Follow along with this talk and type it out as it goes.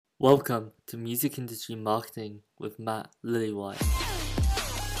Welcome to Music Industry Marketing with Matt Lillywhite.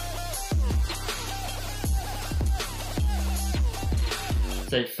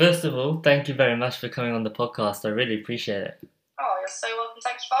 So first of all, thank you very much for coming on the podcast. I really appreciate it. Oh, you're so welcome.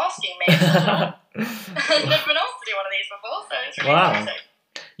 Thank you for asking me. I've never been asked to do one of these before, so it's really exciting.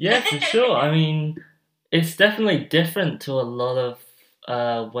 Yeah, for sure. I mean, it's definitely different to a lot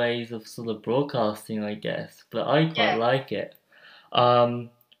of ways of sort of broadcasting, I guess, but I quite like it.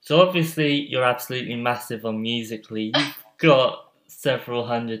 So obviously you're absolutely massive on Musical.ly. You've got several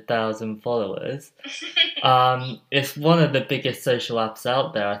 100,000 followers. It's one of the biggest social apps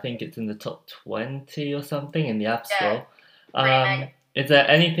out there. I think it's in the top 20 or something in the App Store. Is there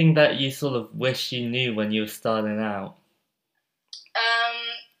anything that you sort of wish you knew when you were starting out?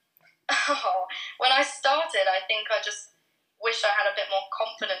 When I started, I think I just wish I had a bit more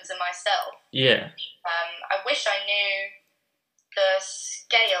confidence in myself. Yeah. I wish I knew the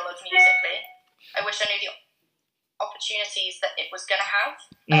scale of Musical.ly. I wish I knew the opportunities that it was going to have,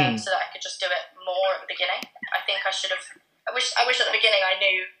 so that I could just do it more at the beginning. I think I should have. I wish at the beginning I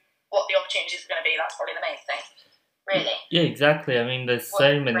knew what the opportunities were going to be. That's probably the main thing, really. Yeah, exactly. I mean, there's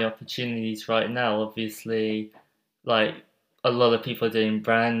so many opportunities right now. Obviously, like a lot of people are doing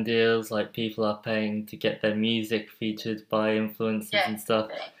brand deals. Like people are paying to get their music featured by influencers and stuff.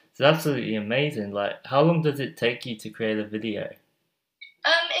 It's absolutely amazing. Like, how long does it take you to create a video?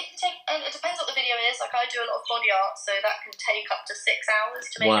 It depends what the video is. Like, I do a lot of body art, so that can take up to 6 hours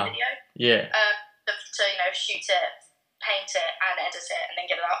to make a video. Yeah. To shoot it, paint it, and edit it, and then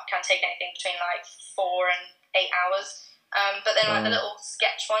get it up can take anything between like 4 and 8 hours. But then like the little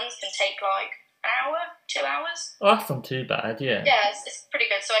sketch ones can take like an hour, 2 hours. Oh, that's not too bad. Yeah. Yeah, it's pretty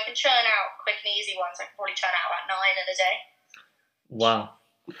good. So I can churn out quick and easy ones. I can probably churn out about 9 in a day. Wow.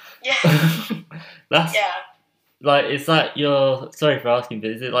 Yeah. Like, is that sorry for asking, but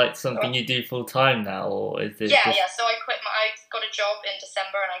is it like something you do full time now, or is it? Yeah. So I got a job in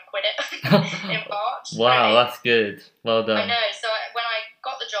December and I quit it in March. Wow, that's good. Well done. I know. So when I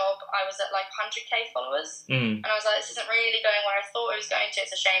got the job, I was at like 100k followers, and I was like, this isn't really going where I thought it was going to.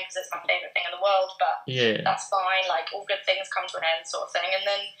 It's a shame because it's my favorite thing in the world, but that's fine. Like, all good things come to an end, sort of thing. And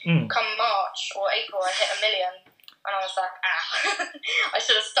then come March or April, I hit 1 million. And I was like, I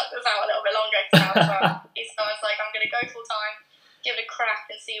should have stuck this out a little bit longer. So I was like, I'm going to go full time, give it a crack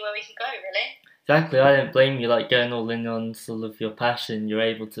and see where we can go, really. Exactly, I don't blame you. Like, going all in on sort of your passion, you're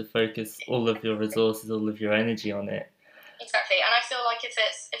able to focus all of your resources, all of your energy on it. Exactly, and I feel like if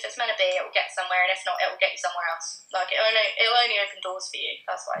it's meant to be, it will get somewhere, and if not, it will get you somewhere else. Like, it'll only open doors for you.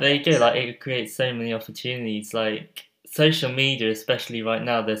 That's why. There you go. Like, it creates so many opportunities. Like, social media, especially right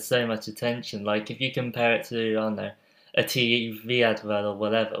now, there's so much attention. Like, if you compare it to, I don't know, a TV advert or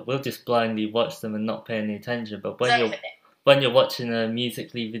whatever, we'll just blindly watch them and not pay any attention. But when you're watching a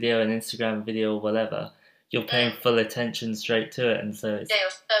Musical.ly video, an Instagram video, or whatever, you're paying full attention straight to it, and so it's... Yeah,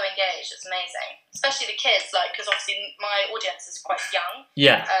 you're so engaged. It's amazing, especially the kids. Like, because obviously my audience is quite young.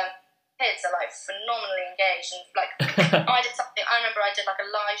 Yeah. Kids are like phenomenally engaged, and like I remember I did like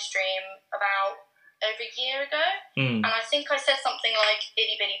a live stream about over a year ago, and I think I said something like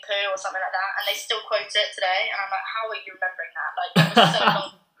 "itty bitty poo" or something like that, and they still quote it today, and I'm like, how are you remembering that? Like, that was so long,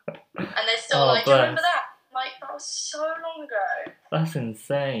 and they're still like, do you remember that? Like, that was so long ago. That's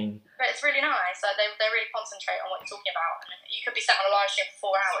insane. But it's really nice. Like, they really concentrate on what you're talking about. And you could be sat on a live stream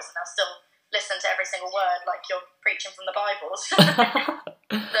for 4 hours, and they'll still listen to every single word like you're preaching from the Bible.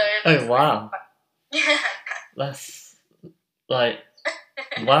 Wow. Yeah. That's like,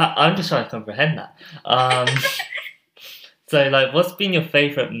 wow. I'm just trying to comprehend that. So, like, what's been your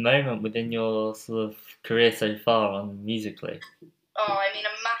favourite moment within your sort of career so far on Musical.ly? Oh, I mean,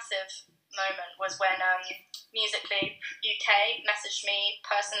 a massive moment was when Musical.ly UK messaged me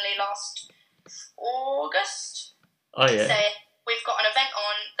personally last August. Oh, yeah. Saying, we've got an event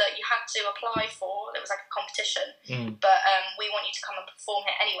on that you had to apply for. It was like a competition, but we want you to come and perform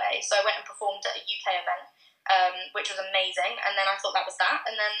here anyway. So I went and performed at a UK event, which was amazing. And then I thought that was that.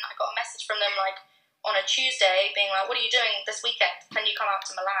 And then I got a message from them like on a Tuesday being like, what are you doing this weekend? Can you come out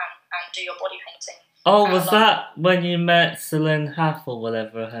to Milan and do your body painting? Oh, was that when you met Celine Haff or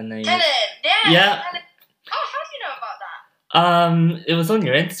whatever her name is? Yeah. Helen. Oh, how do you know about that? It was on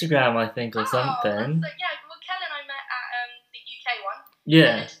your Instagram, I think, or something. Well, Kellen I met at the UK one.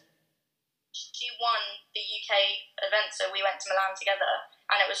 Yeah. She won the UK event, so we went to Milan together,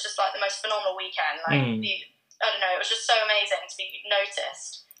 and it was just like the most phenomenal weekend. Like, I don't know, it was just so amazing to be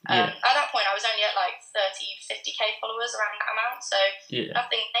noticed. At that point, I was only at like 50k followers, around that amount, so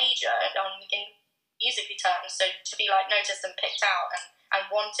nothing major in Musical.ly terms. So to be like noticed and picked out and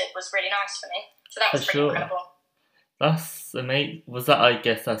wanted was really nice for me. So that was pretty incredible. That's amazing. Was that, I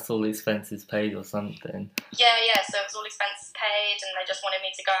guess that's all expenses paid or something? Yeah, so it was all expenses paid, and they just wanted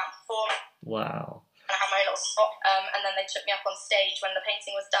me to go out and perform. Wow. And I had my little spot, and then they took me up on stage when the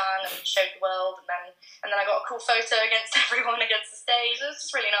painting was done and showed the world, and then I got a cool photo against everyone against the stage. It was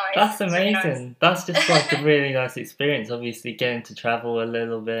just really nice. That's amazing. Really nice. That's just like a really nice experience. Obviously, getting to travel a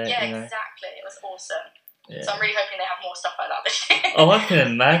little bit. Yeah, exactly. It was awesome. Yeah. So I'm really hoping they have more stuff like that this year. Oh, I can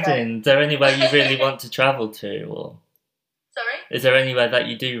imagine. Is there anywhere you really want to travel to, or? Sorry? Is there anywhere that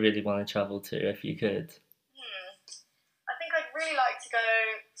you do really want to travel to, if you could? I think I'd really like to go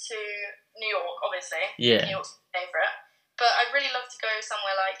to New York, obviously. Yeah. New York's my favourite. But I'd really love to go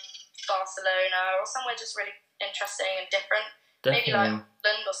somewhere like Barcelona or somewhere just really interesting and different. Definitely. Maybe like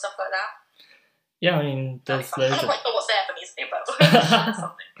Ireland or stuff like that. Yeah, I mean, there's loads of... I'm not quite sure what's there for me, but...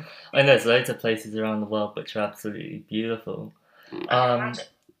 I know there's loads of places around the world which are absolutely beautiful.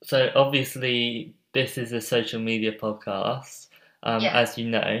 So obviously, this is a social media podcast, as you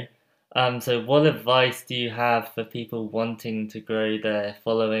know. So what advice do you have for people wanting to grow their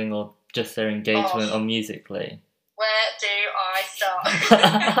following or just their engagement on Musically? Where do I start?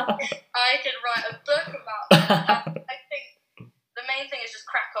 I could write a book about that. I think the main thing is just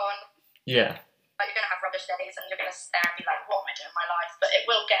crack on. Yeah. Like, you're going to have rubbish days and you're going to stare and be like, what am I doing in my life? But it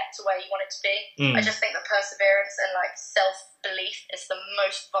will get to where you want it to be. I just think that perseverance and like self-belief is the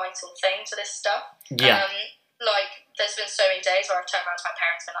most vital thing to this stuff. Yeah. Like, there's been so many days where I've turned around to my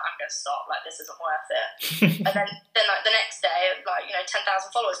parents and been like, I'm going to stop, like, this isn't worth it. And then like, the next day, like, 10,000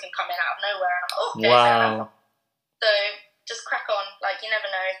 followers can come in out of nowhere, and I'm like, oh, okay, wow. So, just crack on. Like, you never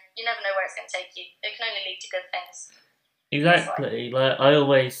know. You never know where it's going to take you. It can only lead to good things. Exactly. Like, I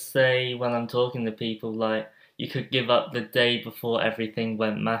always say when I'm talking to people, like, you could give up the day before everything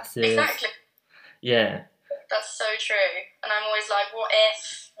went massive. Exactly. Yeah. That's so true. And I'm always like, what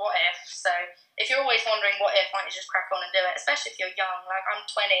if? What if? So, if you're always wondering what if, why don't you just crack on and do it? Especially if you're young. Like, I'm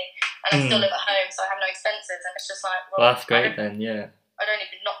 20 and I still live at home, so I have no expenses. And it's just like, well that's great then, yeah. I'd only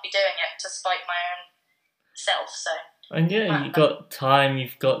not be doing it to spite my own self, so... And yeah, you've got time,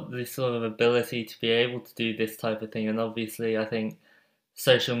 you've got this sort of ability to be able to do this type of thing. And obviously, I think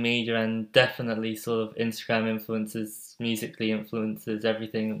social media and definitely sort of Instagram influencers, Musically influencers,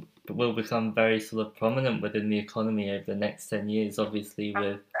 everything will become very sort of prominent within the economy over the next 10 years, obviously,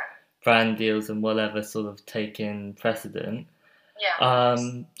 with brand deals and whatever sort of taking precedent. Yeah.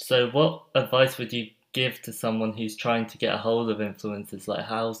 So what advice would you give to someone who's trying to get a hold of influencers? Like,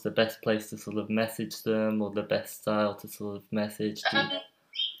 how's the best place to sort of message them, or the best style to sort of message?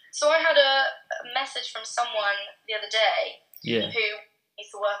 So I had a message from someone the other day who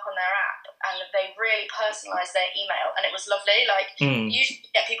used to work on their app, and they really personalised their email, and it was lovely. Like, usually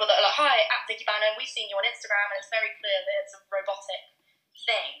you get people that are like, hi, at Vicky Bannon, we've seen you on Instagram, and it's very clear that it's a robotic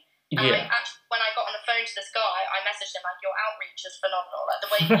thing. And when I got on the phone to this guy, I messaged him like, your outreach is phenomenal. Like,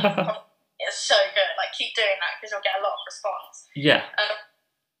 the way you it's so good. Like, keep doing that because you'll get a lot of response. Yeah.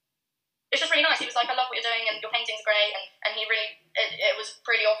 It's just really nice. He was like, I love what you're doing and your painting's great. And he really, it was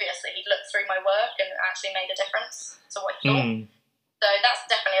pretty obvious that he'd looked through my work and actually made a difference to what he thought. So that's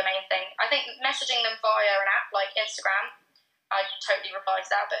definitely a main thing. I think messaging them via an app like Instagram, I'd totally reply to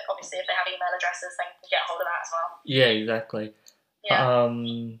that. But obviously, if they have email addresses, then you can get a hold of that as well. Yeah, exactly. Yeah.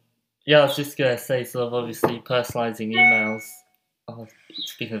 Yeah, I was just going to say, sort of obviously personalising emails. Oh,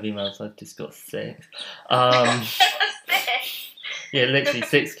 speaking of emails, I've just got 6. Yeah, literally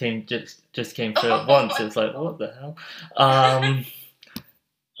 6 just came through at once. It was like, what the hell?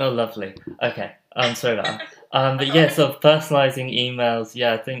 Oh, lovely. Okay, sorry about that. But yeah, so personalising emails,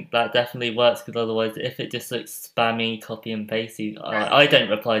 yeah, I think that definitely works, because otherwise, if it just looks spammy, copy and pasty, I don't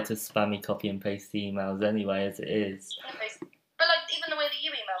reply to spammy, copy and pasty emails anyway, as it is. But like, even the way that you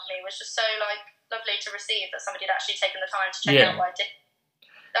emailed me was just so like lovely to receive, that somebody had actually taken the time to check out what I did.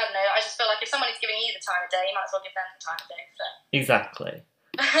 I don't know, I just feel like if somebody's giving you the time of day, you might as well give them the time of day. So. Exactly.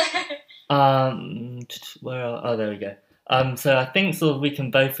 Where are, oh, there we go. So I think sort of we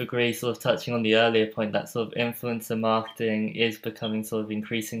can both agree, sort of touching on the earlier point, that sort of influencer marketing is becoming sort of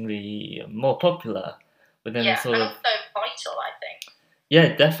increasingly more popular within sort of... and also vital, I think.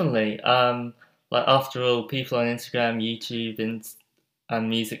 Yeah, definitely. Like, after all, people on Instagram, YouTube, and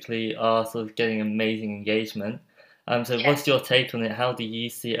Musically are sort of getting amazing engagement. So what's your take on it? How do you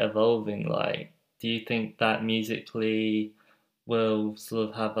see it evolving? Like, do you think that Musically will sort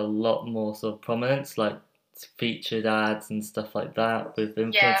of have a lot more sort of prominence, like featured ads and stuff like that with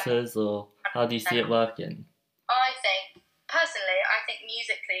influencers, or how do you see it working? Personally, I think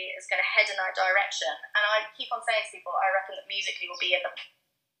Musically is going to head in that direction, and I keep on saying to people, I reckon that Musically will be in the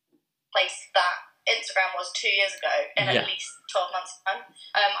place that Instagram was 2 years ago in at least 12 months' time.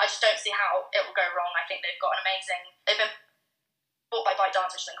 I just don't see how it will go wrong. I think they've got an amazing... They've been bought by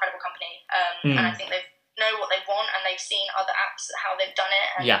ByteDance, which is an incredible company, and I think they know what they want, and they've seen other apps, how they've done it,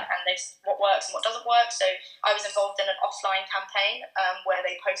 and they've what works and what doesn't work. So I was involved in an offline campaign where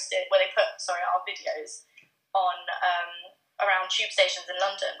they put our videos on around tube stations in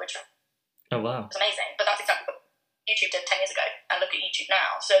London, which was amazing. But that's exactly what YouTube did 10 years ago, and look at YouTube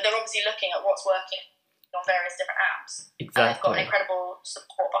now. So they're obviously looking at what's working on various different apps. Exactly. And they've got an incredible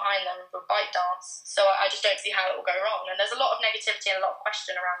support behind them with ByteDance. So I just don't see how it will go wrong. And there's a lot of negativity and a lot of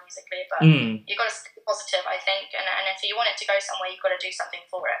question around Musical.ly, but you've got to stay positive, I think. And if you want it to go somewhere, you've got to do something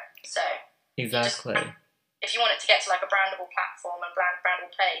for it. So exactly. If you want it to get to like a brandable platform and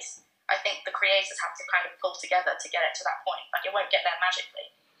brandable place, I think the creators have to kind of pull together to get it to that point. Like, it won't get there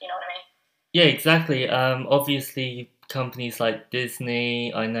magically. You know what I mean? Yeah, exactly. Obviously, companies like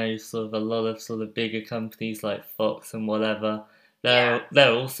Disney, I know sort of a lot of sort of bigger companies like Fox and whatever, they're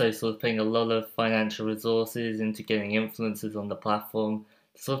also sort of putting a lot of financial resources into getting influencers on the platform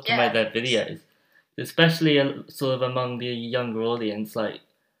to sort of promote their videos, especially sort of among the younger audience. Like,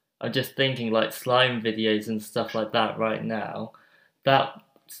 I'm just thinking like slime videos and stuff like that right now.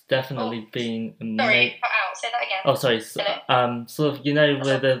 That's definitely been Sorry, cut out. Say that again. Oh, sorry. Sort of,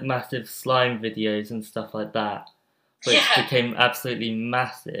 with the massive slime videos and stuff like that, which became absolutely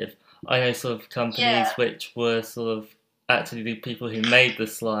massive. I know sort of companies which were sort of actually the people who made the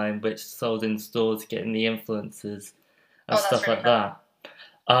slime, which sold in stores, getting the influencers and stuff really like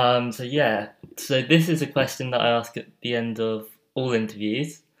that. So this is a question that I ask at the end of all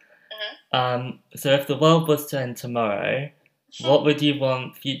interviews. So if the world was to end tomorrow, what would you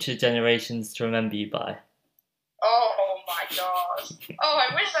want future generations to remember you by? Oh my gosh. Oh,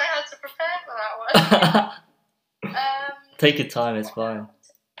 I wish I had to prepare for that one. Take your time, it's fine.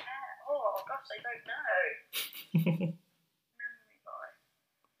 Oh gosh, I don't know.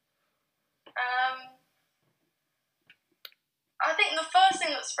 I think the first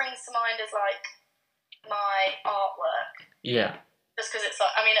thing that springs to mind is like my artwork. Yeah. Just because it's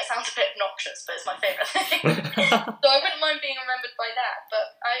like, I mean, it sounds a bit obnoxious, but it's my favourite thing. So I wouldn't mind being remembered by that.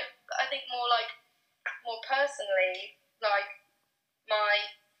 But I think more personally, like my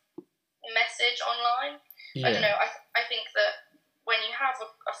message online. Yeah. I don't know. I think that when you have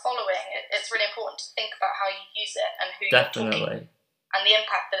a following, it's really important to think about how you use it and who you're talking and the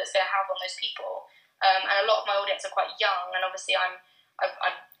impact that it's going to have on those people. And a lot of my audience are quite young, and obviously I've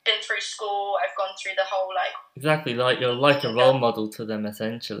been through school. I've gone through the whole exactly, like you're like a role model to them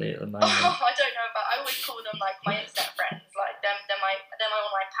essentially at the moment. I don't know about. I always call them like my internet friends. Like they're my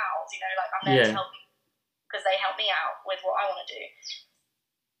online pals. You know, like I'm there to help them because they help me out with what I want to do.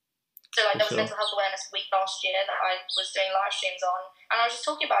 So like there was Mental Health Awareness Week last year that I was doing live streams on, and I was just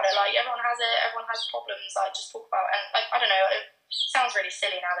talking about it. Like everyone has it. Everyone has problems. Like just talk about it. And like I don't know. It sounds really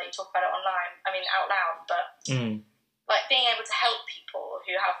silly now that you talk about it online. I mean out loud, but. Like being able to help people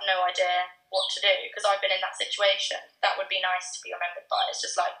who have no idea what to do, because I've been in that situation, that would be nice to be remembered by. It's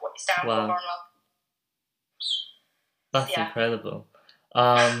just like what you stand for online. That's incredible.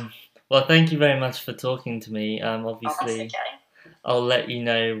 Well, thank you very much for talking to me. Obviously, that's okay. I'll let you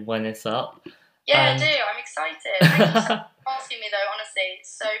know when it's up. Yeah, I do. I'm excited. Thank you for asking me, though. Honestly,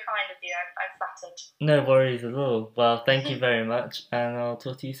 it's so kind of you. I'm flattered. No worries at all. Well, thank you very much, and I'll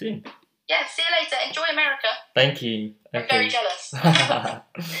talk to you soon. Yeah, see you later. Enjoy America. Thank you. I'm very jealous. Awesome.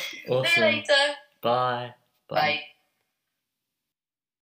 See you later. Bye. Bye.